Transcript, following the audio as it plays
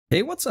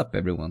Hey, what's up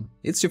everyone?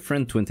 It's your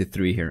friend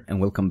 23 here and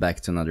welcome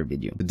back to another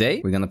video. Today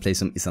we're gonna play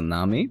some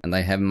Izanami and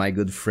I have my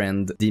good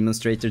friend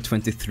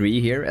Demonstrator23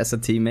 here as a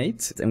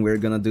teammate and we're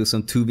gonna do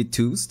some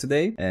 2v2s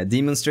today.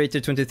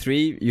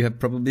 Demonstrator23 you have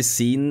probably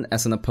seen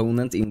as an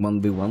opponent in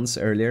 1v1s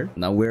earlier.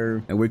 Now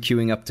we're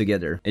queuing up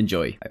together.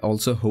 Enjoy. I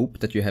also hope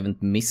that you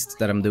haven't missed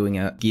that I'm doing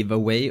a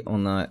giveaway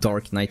on a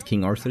Dark Knight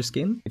King Arthur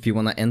skin. If you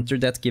wanna enter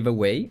that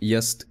giveaway,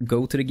 just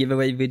go to the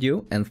giveaway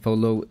video and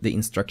follow the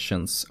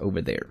instructions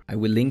over there. I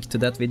will link to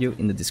that video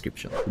in the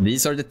description.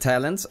 These are the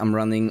talents I'm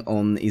running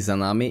on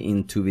Izanami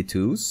in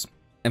 2v2s.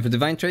 And for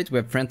Divine Trait we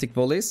have Frantic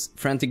Volleys.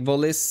 Frantic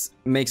Volleys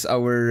makes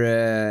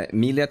our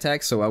melee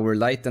attacks, so our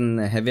light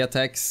and heavy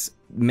attacks,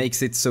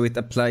 makes it so it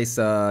applies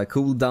a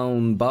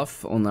cooldown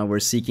buff on our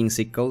Seeking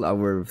Sickle,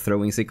 our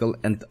Throwing Sickle,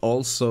 and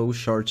also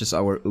charges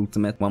our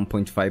ultimate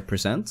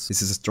 1.5%.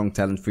 This is a strong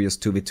talent for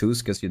just 2v2s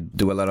because you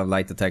do a lot of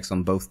light attacks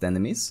on both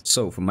enemies.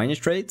 So for minor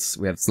traits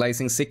we have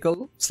Slicing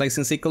Sickle.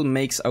 Slicing Sickle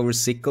makes our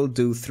sickle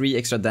do 3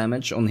 extra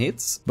damage on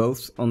hits,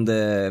 both on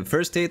the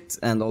first hit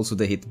and also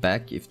the hit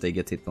back if they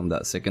get hit on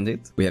the second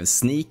hit. We have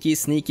Sneaky.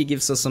 Sneaky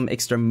gives us some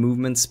extra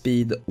movement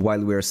speed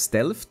while we're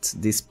stealthed.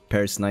 This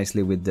pairs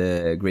nicely with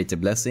the Greater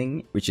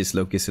Blessing, which is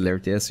Loki's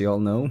celerity, as you all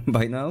know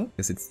by now,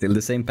 because it's still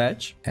the same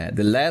patch.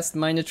 The last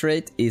minor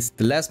trait is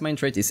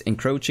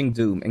Encroaching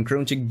Doom.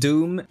 Encroaching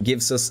Doom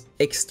gives us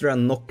extra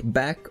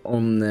knockback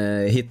on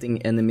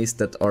hitting enemies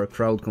that are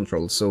crowd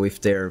controlled. So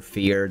if they're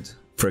feared,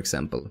 for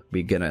example,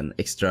 we get an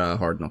extra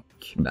hard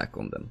knockback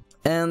on them.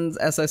 And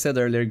as I said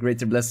earlier,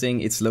 Greater Blessing,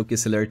 it's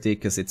Loki's celerity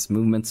because it's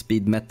movement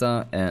speed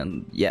meta,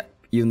 and yeah,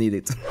 you need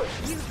it.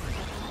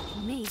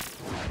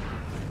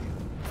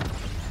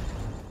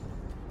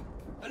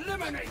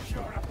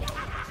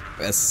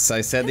 As I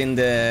said in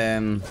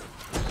the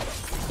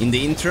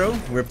intro,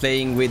 we're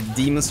playing with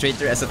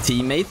Demonstrator as a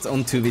teammate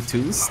on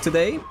 2v2s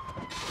today.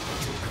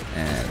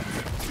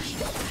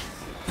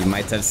 You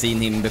might have seen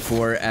him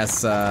before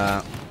as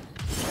a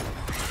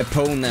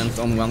opponent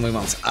on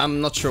 1v1s.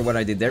 I'm not sure what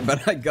I did there,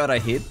 but I got a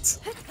hit.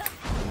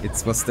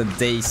 It was the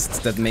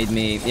dazed that made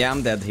me... Yeah,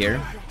 I'm dead here.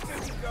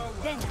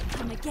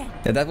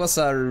 Yeah, that was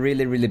a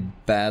really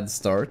bad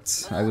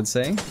start, I would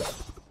say.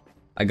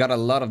 I got a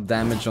lot of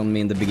damage on me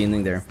in the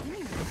beginning there.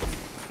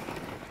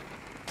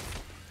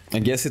 I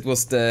guess it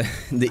was the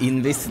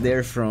invis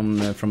there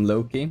from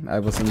Loki. I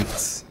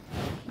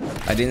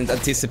didn't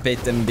anticipate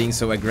them being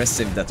so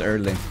aggressive that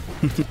early.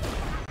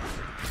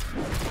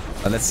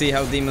 But let's see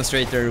how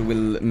Demonstrator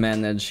will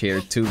manage here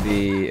to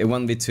be a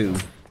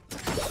 1v2.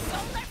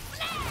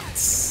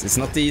 It's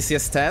not the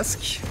easiest task.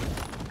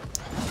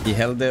 He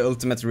held the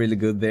ultimate really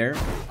good there,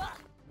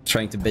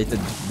 trying to bait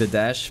the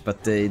dash,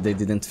 but they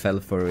didn't fall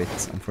for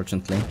it,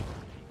 unfortunately.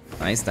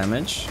 Nice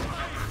damage.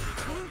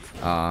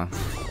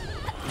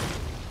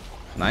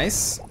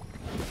 Nice.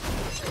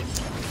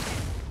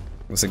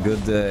 It was a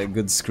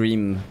good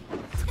scream.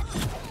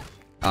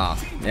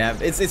 Yeah,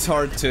 it's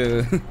hard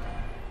to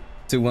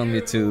to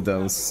 1v2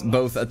 those,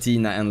 both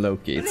Athena and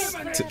Loki.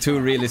 It's two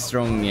really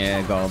strong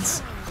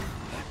gods.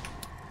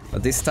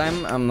 But this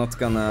time I'm not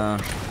gonna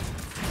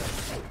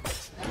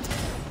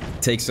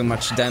take so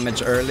much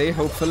damage early,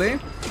 hopefully.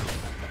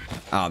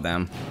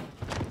 Damn.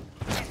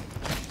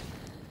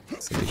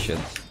 So we should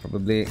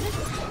probably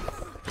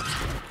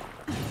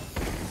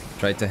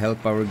try to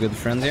help our good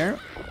friend here.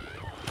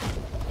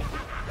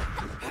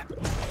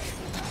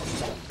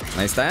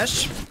 Nice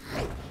dash.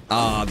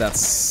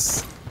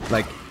 That's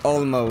like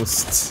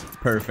almost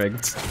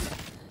perfect.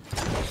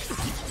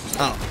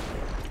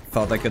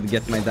 Thought I could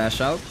get my dash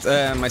out.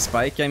 My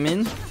spike, I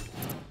mean.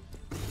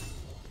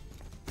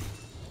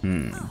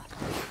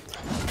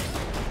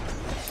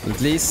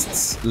 At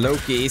least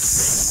Loki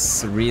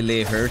is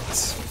really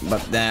hurt,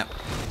 but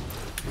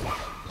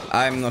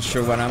I'm not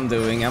sure what I'm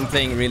doing. I'm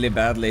playing really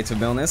badly, to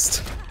be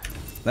honest.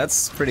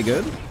 That's pretty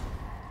good.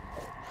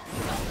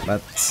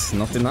 But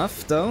not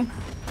enough, though.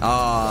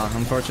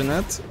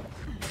 Unfortunate.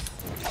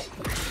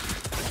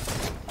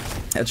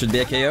 That should be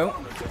a KO.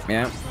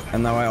 Yeah,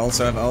 and now I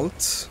also have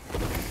ult.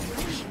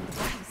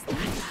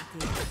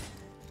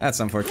 That's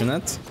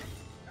unfortunate.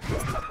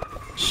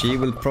 She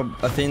will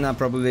Athena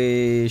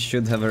probably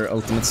should have her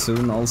ultimate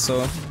soon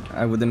also,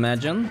 I would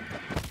imagine.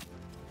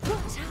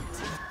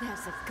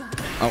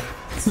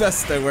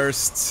 That's the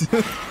worst.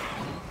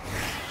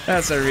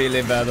 That's a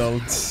really bad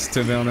ult,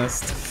 to be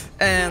honest.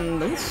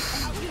 And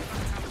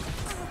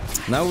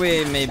now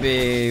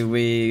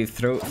we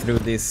throw through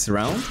this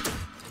round.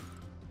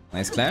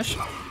 Nice clash.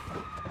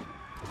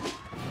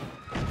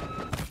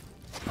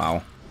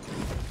 Wow.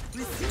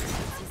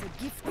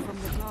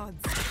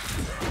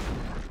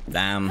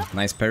 Damn,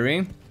 nice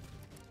parry.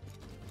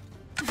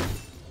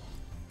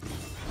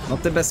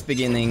 Not the best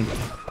beginning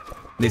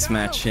this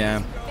match,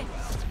 yeah.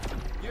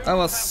 That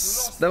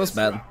was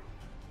bad.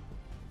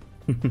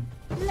 Let them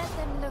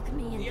look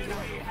me in the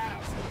eye.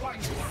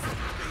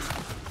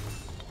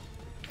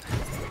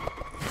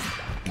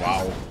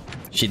 Wow.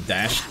 She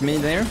dashed me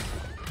there.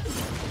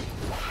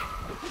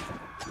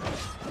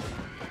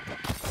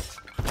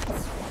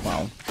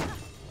 Wow.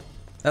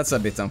 That's a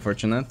bit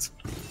unfortunate.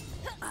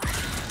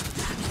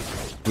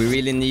 We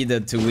really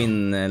needed to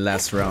win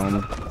last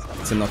round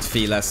to not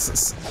feel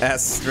as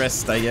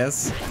stressed, I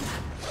guess.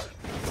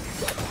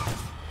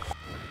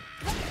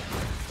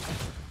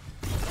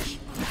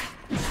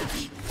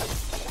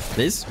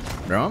 Please,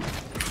 draw.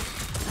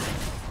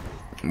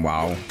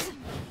 Wow.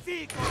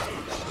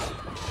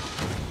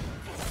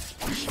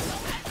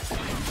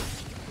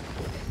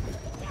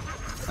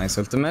 Nice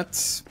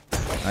ultimate.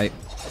 I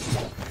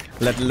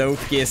let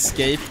Loki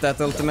escape that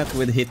ultimate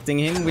with hitting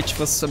him, which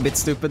was a bit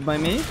stupid by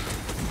me.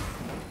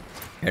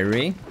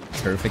 Parry.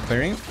 Perfect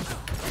parry.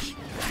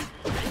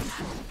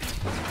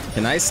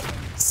 Can I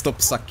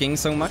stop sucking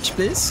so much,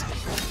 please?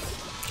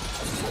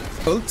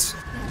 Ult.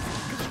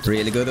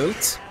 Really good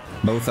ult.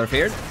 Both are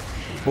feared.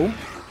 Boom.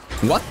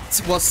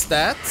 What was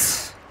that?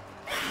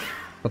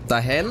 What the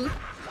hell?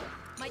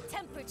 My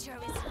temperature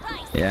is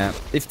right. Yeah,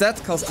 if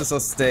that costs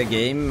us the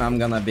game, I'm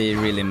gonna be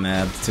really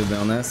mad, to be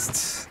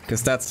honest.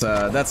 Because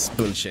that's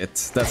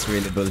bullshit. That's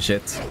really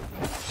bullshit.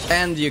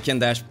 And you can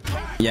dash.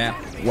 Yeah,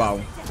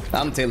 wow.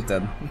 I'm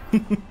tilted.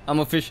 I'm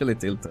officially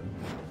tilted.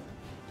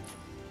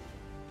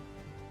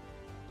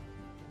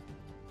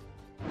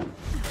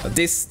 But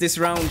this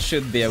round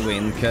should be a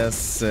win,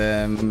 because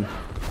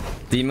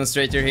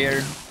Demonstrator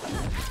here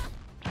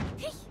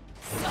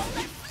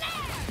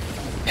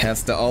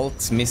has the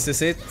ult,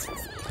 misses it.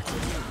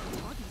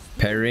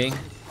 Parry.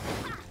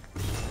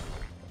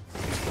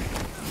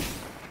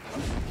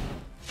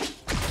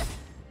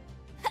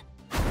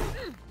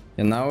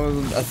 And now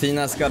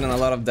Athena's gotten a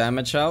lot of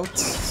damage out,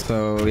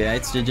 so yeah,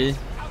 it's GG.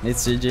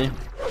 It's GG.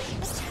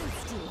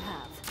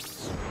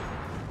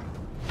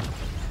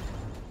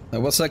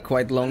 That was a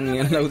quite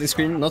long loading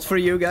screen, not for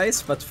you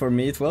guys, but for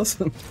me it was.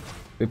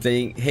 We're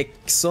playing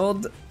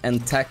Hexod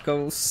and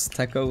Tacos,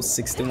 Tacos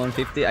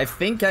 6150. I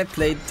think I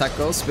played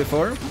Tacos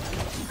before.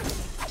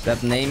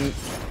 That name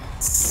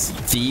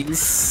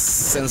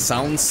feels and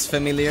sounds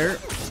familiar.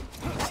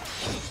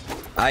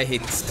 I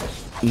hit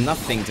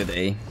nothing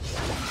today.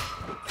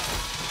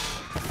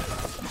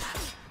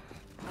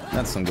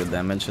 That's some good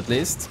damage at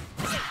least.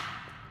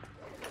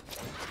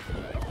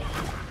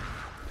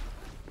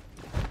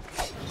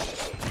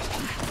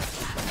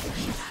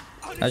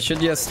 I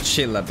should just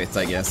chill a bit,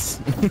 I guess.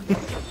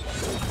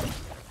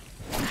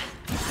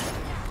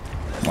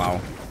 Wow.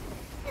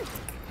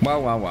 Wow,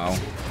 wow, wow.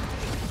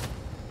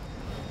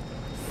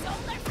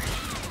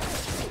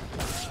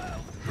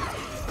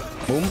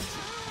 Boom.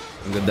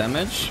 Good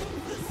damage.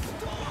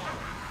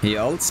 He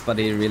ults, but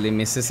he really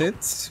misses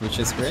it, which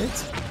is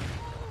great.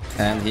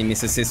 And he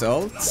misses his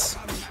ult.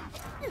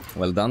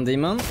 Well done,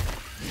 Demon.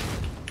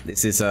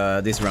 This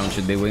round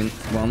should be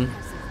won.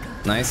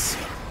 Nice.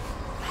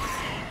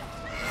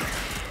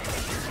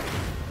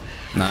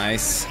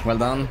 Nice, well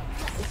done.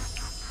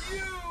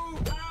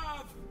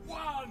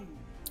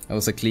 That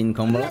was a clean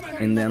combo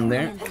in the end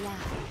there.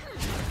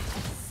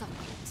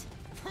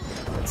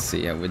 Let's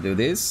see how we do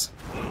this.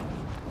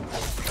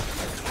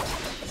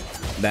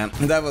 Damn,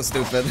 that was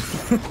stupid.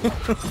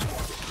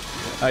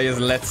 I just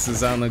let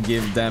Susano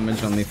give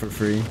damage on me for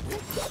free.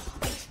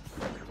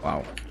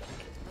 Wow.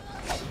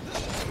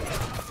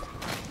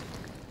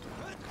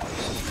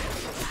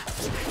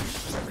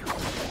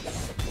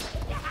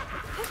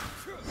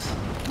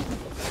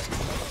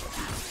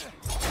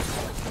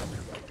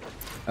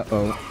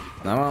 Uh-oh.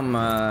 Now I'm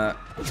a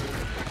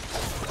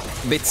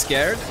bit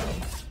scared.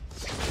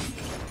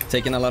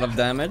 Taking a lot of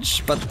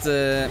damage, but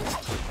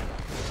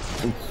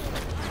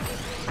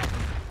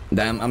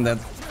damn, I'm dead.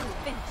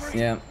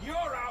 Yeah.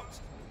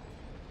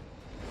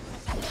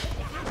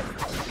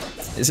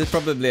 This is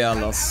probably a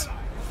loss.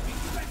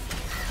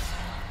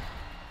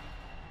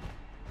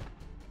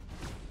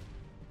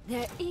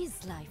 There is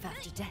life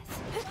after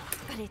death,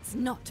 but it's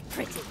not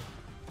pretty.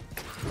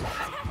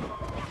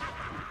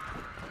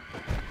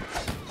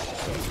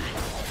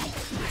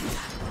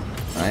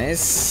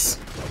 Nice.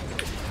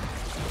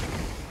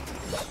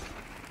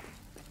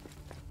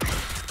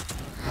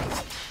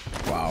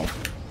 Wow.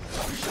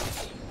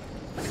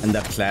 And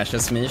that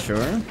flashes me,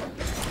 sure.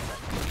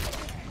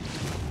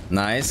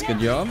 Nice, good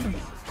job.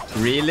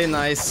 Really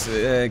nice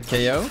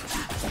KO.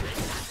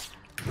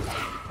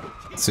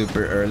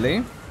 Super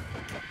early.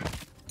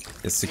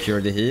 Just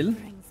secure the heal.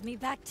 Brings me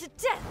back to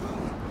death.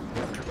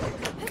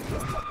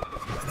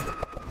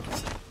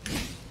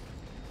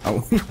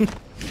 Oh.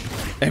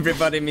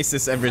 Everybody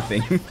misses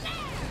everything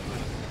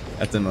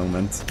at the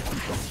moment.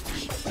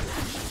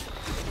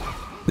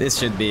 This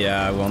should be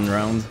a one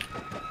round.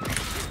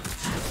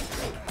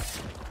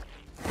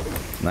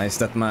 Nice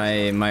that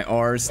my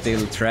R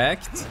still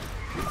tracked.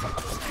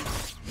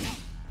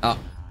 Ah.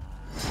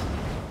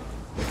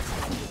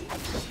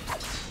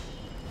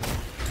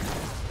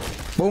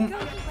 Boom.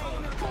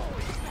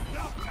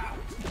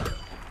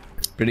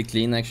 Pretty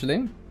clean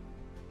actually.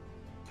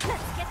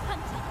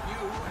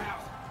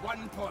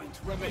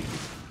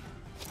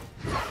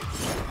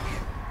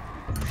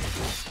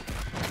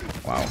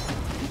 Wow.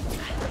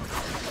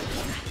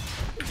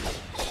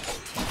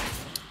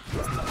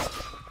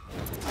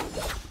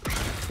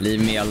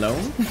 Leave me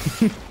alone.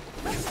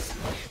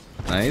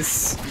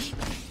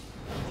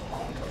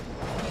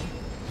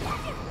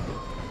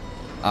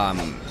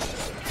 I'm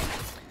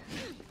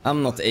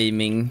not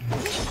aiming.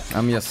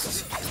 I'm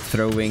just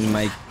throwing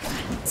my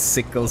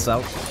sickles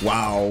out.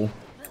 Wow.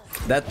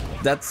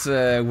 That's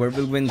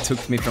Whirlwind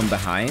took me from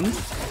behind.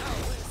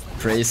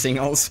 Phrasing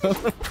also.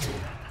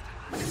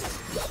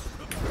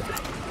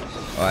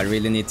 Oh, I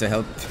really need to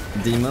help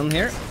Demon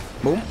here.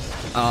 Boom.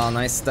 Ah,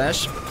 nice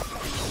stash.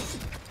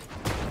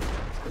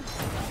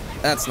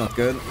 That's not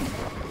good.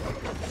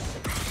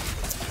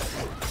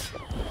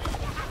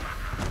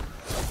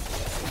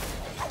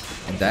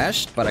 I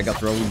dashed, but I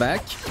got rolled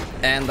back.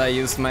 And I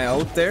used my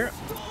ult there.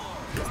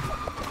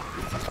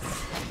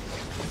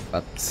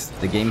 But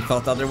the game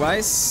thought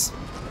otherwise.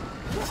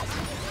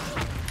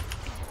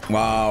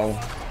 Wow.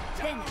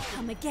 Then I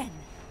come again.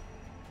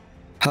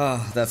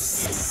 Ah, that's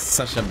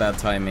such a bad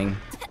timing.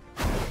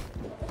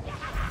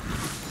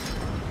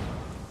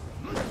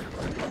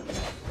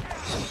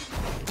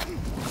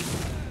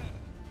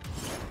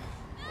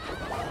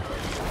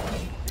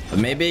 But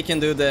maybe he can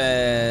do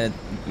the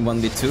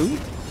 1v2.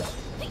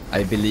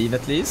 I believe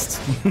at least.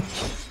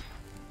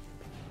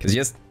 Because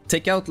just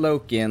take out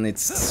Loki and it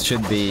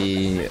should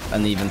be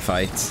an even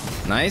fight.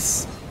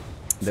 Nice.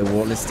 The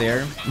wall is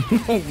there.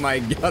 Oh my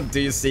god, do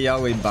you see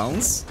how he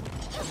bounce?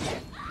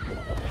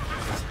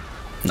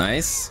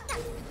 Nice.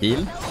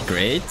 Heal.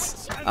 Great.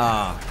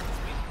 Ah.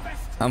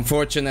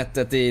 Unfortunate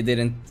that they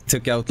didn't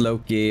took out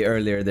Loki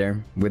earlier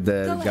there with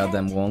the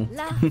goddamn wall.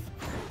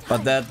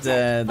 But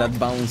that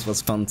bounce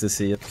was fun to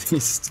see at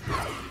least.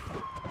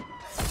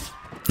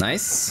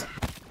 Nice.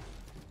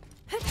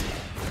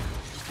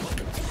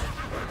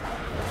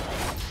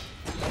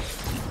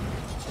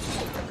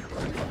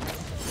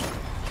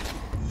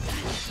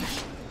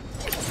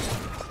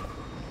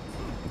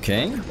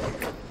 Okay.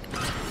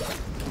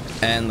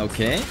 And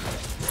okay.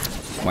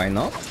 Why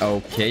not?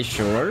 Okay,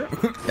 sure.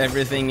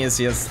 Everything is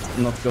just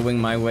not going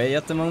my way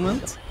at the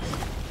moment.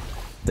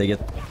 They get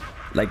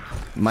like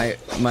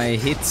my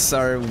hits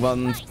are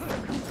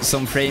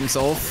some frames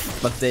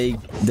off, but they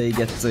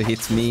get to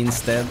hit me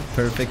instead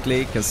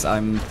perfectly because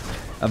I'm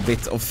a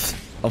bit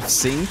off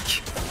sync.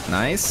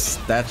 Nice.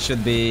 That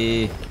should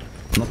be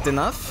not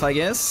enough, I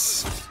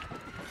guess.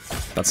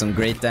 But some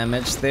great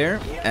damage there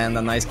and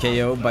a nice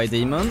KO by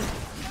Demon.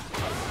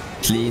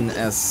 Clean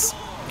as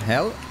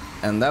hell,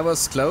 and that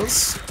was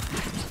close.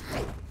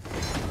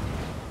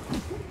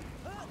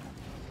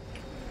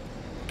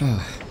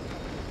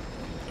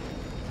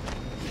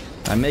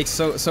 I make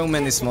so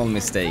many small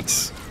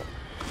mistakes.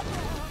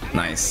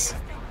 Nice.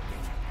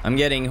 I'm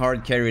getting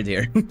hard carried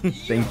here.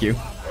 Thank you.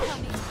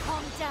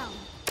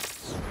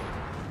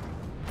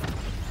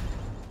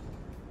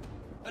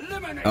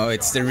 Oh,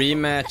 it's the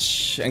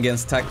rematch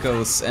against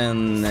Tacos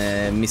and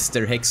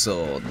Mr.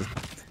 Hexod.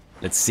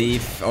 Let's see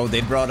if... Oh,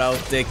 they brought out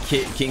the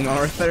King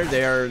Arthur.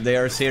 They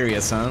are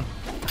serious, huh?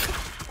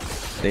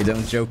 They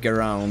don't joke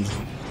around.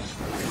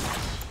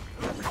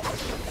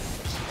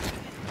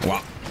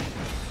 Wow.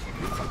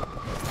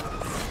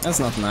 That's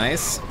not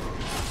nice.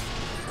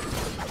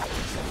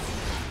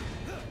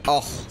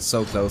 Oh,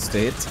 so close to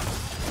hit.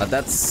 But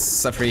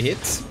that's a free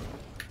hit.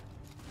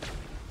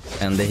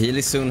 And the heal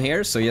is soon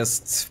here, so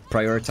just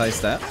prioritize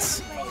that.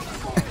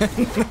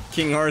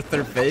 King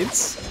Arthur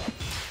fades.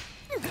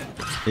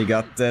 He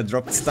got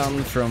dropped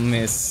stun from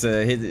his...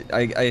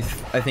 I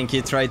think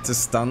he tried to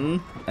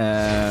stun,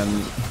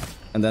 and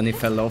then he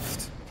fell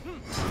off.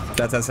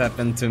 That has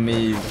happened to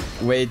me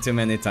way too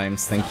many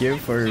times. Thank you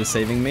for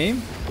saving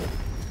me.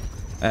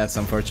 That's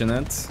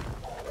unfortunate.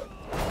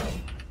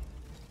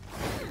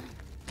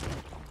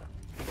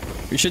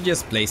 We should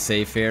just play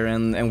safe here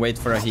and wait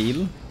for a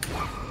heal.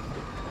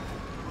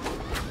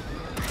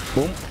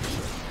 Boom.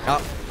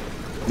 Ah,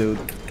 dude.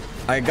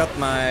 I got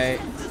my...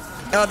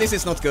 Oh, this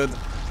is not good.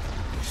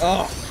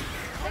 Oh,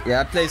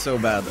 yeah, I play so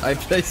bad. I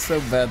play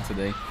so bad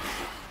today.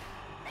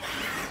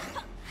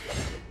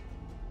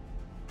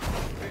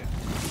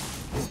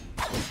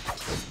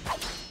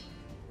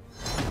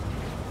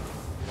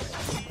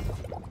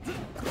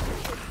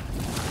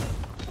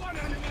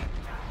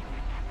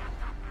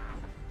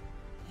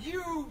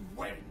 You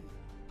win.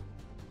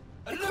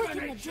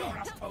 Eliminate your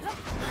opponent.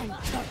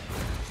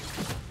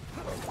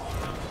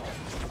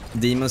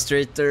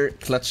 Demonstrator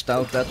clutched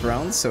out that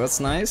round, so that's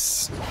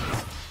nice.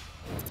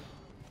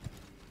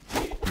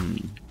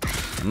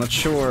 I'm not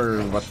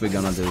sure what we're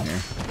gonna do here.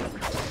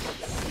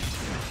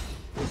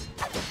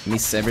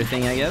 Miss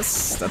everything, I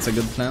guess. That's a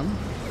good plan.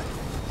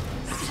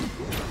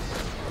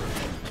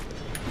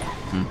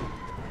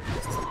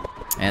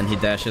 And he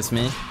dashes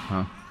me.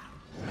 Huh.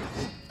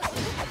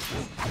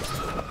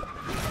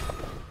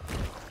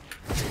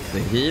 The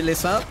heal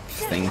is up.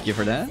 Thank you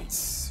for that.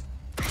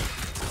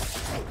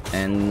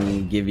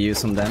 And give you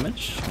some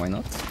damage. Why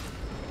not?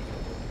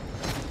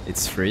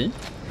 It's free.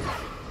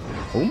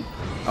 Boom.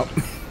 Oh.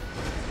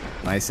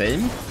 Nice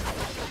aim.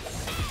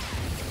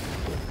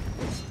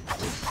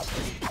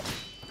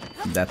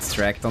 That's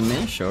tracked on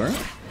me, sure.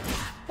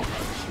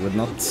 Would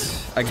not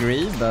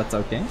agree, but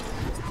okay.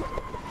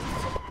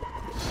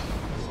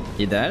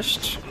 He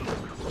dashed.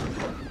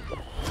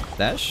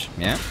 Dash,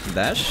 yeah,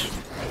 dash.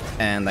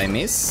 And I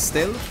miss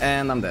still,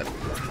 and I'm dead.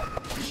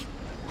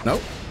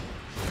 No?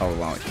 Oh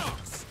wow.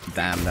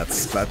 Damn,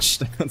 that's clutch.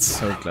 That's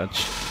so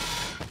clutch.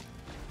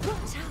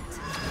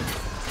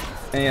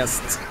 And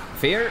just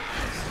fear.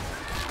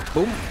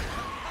 Boom.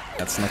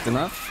 That's not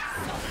enough.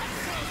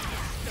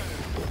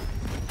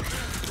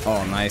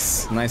 Oh,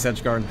 nice. Nice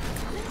edge guard.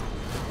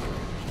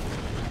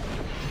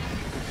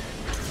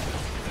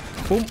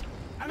 Boom.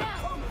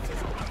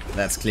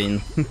 That's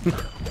clean.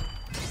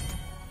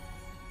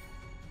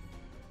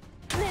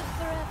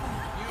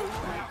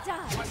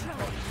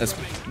 Let's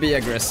be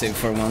aggressive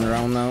for one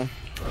round now.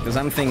 Because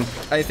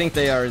I think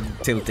they are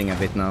tilting a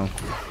bit now.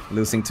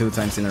 Losing 2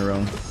 times in a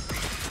row.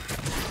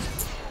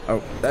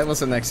 Oh, that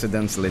was an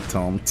accidentally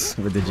taunt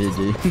with the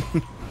GG.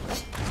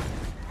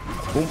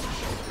 Boom.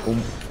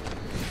 Boom.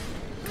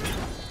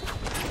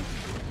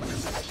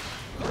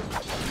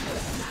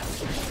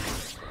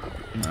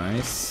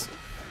 Nice.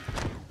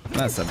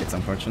 That's a bit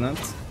unfortunate.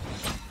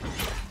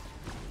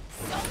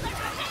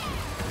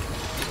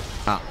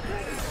 Ah.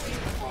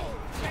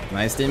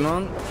 Nice,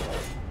 Demon.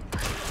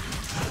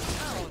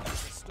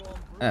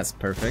 That's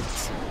perfect.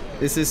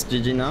 This is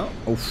GG now.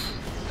 Oof.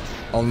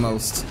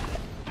 Almost.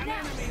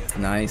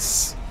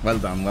 Nice. Well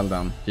done, well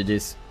done.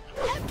 GG's.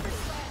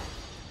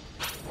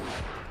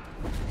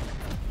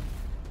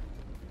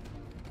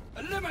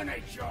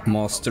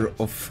 Master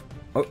of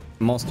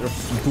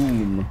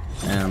Boom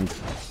and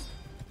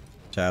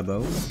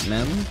Shadow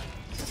Men,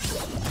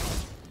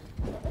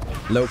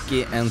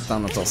 Loki and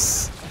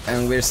Thanatos.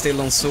 And we're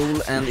still on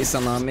Sol and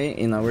Izanami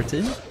in our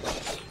team.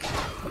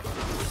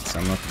 So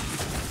I'm not...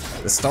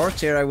 The start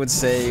here, I would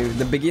say,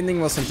 the beginning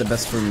wasn't the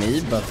best for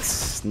me,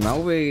 but now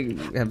we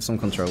have some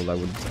control, I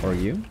would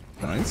argue.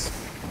 Nice.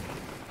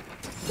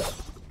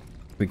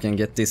 If we can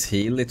get this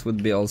heal, it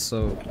would be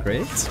also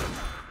great.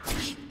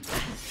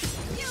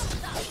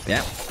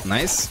 Yeah,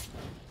 nice.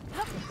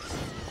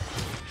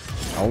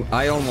 Oh,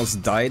 I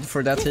almost died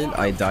for that heal.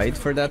 I died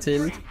for that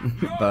heal,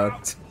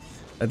 but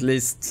at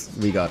least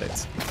we got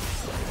it.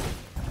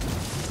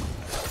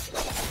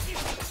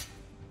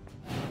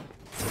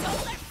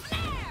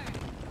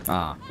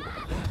 Ah.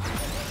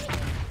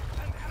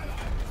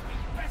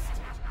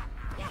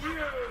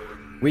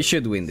 We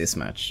should win this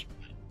match.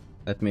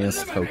 Let me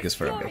just focus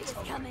for a bit.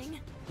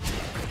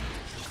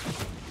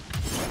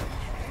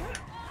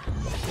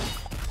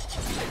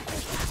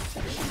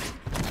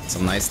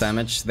 Some nice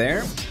damage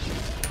there.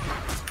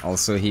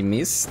 Also, he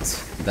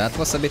missed. That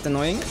was a bit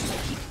annoying.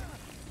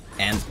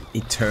 And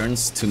it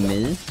turns to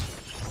me.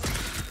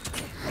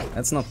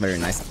 That's not very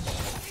nice.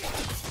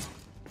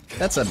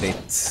 That's a bit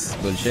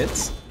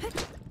bullshit.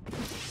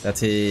 That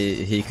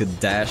he could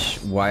dash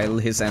while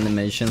his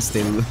animation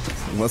still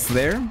was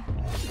there.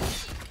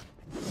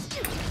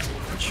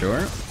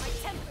 Sure.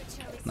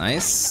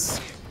 Nice.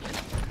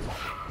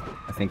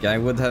 I think I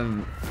would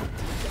have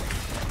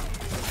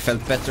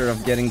felt better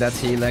of getting that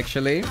heal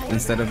actually,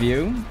 instead of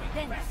you.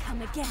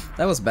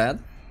 That was bad.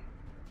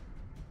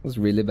 It was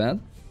really bad.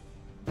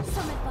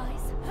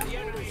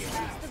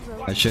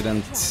 I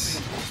shouldn't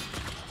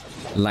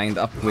lined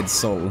up with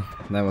Sol.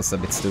 That was a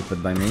bit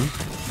stupid by me.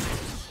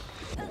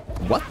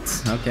 What?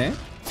 Okay.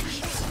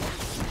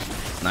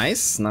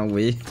 Nice. Now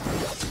we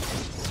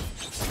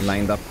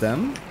lined up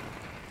them.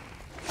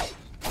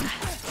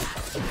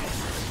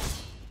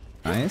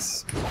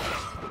 Nice.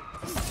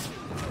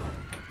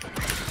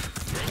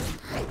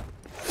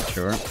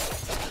 Sure.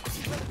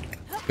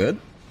 Good.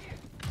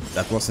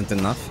 That wasn't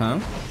enough, huh?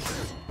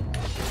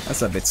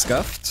 That's a bit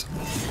scuffed.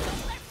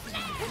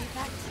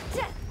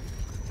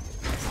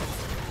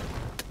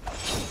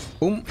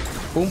 Boom,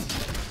 boom.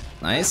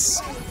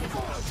 Nice.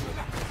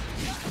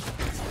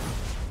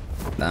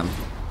 Damn.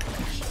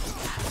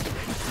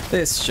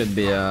 This should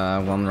be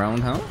a 1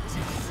 round, huh?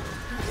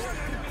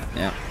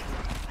 Yeah.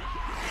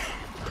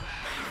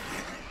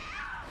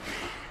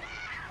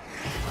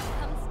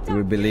 Do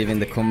we believe in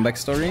the comeback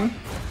story?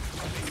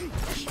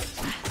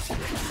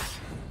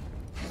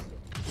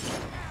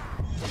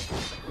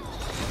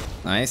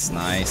 Nice,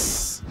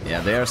 nice.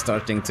 Yeah, they are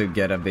starting to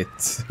get a bit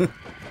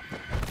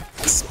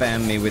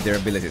spammy with their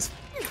abilities.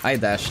 I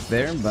dashed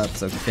there,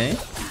 but okay.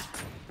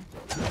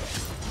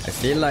 I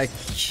feel like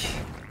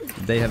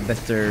they have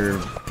better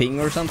ping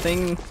or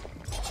something.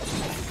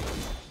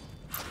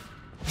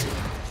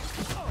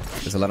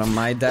 Because a lot of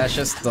my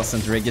dashes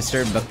doesn't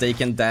register, but they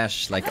can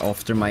dash like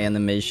after my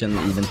animation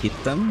even hit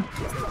them.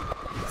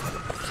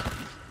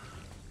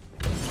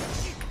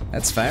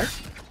 That's fair.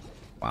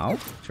 Wow,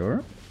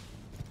 sure.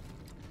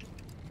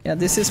 Yeah,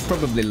 this is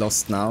probably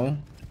lost now,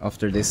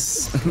 after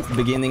this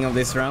beginning of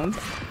this round.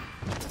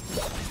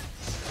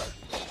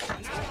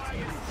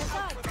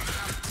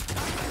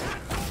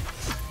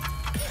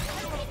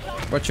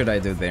 What should I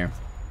do there?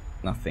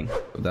 Nothing.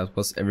 So that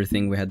was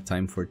everything we had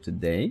time for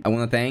today. I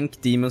want to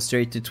thank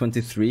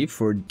Demonstrator23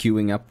 for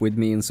queuing up with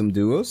me in some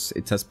duos.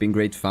 It has been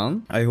great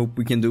fun. I hope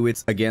we can do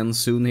it again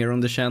soon here on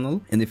the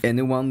channel. And if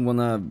anyone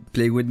wanna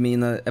play with me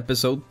in an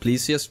episode,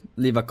 please just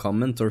leave a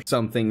comment or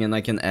something and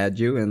I can add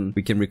you and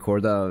we can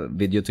record a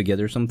video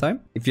together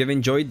sometime. If you have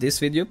enjoyed this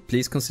video,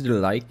 please consider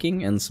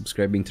liking and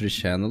subscribing to the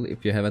channel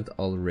if you haven't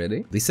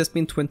already. This has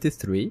been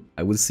 23.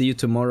 I will see you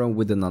tomorrow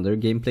with another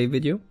gameplay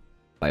video.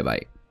 Bye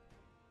bye.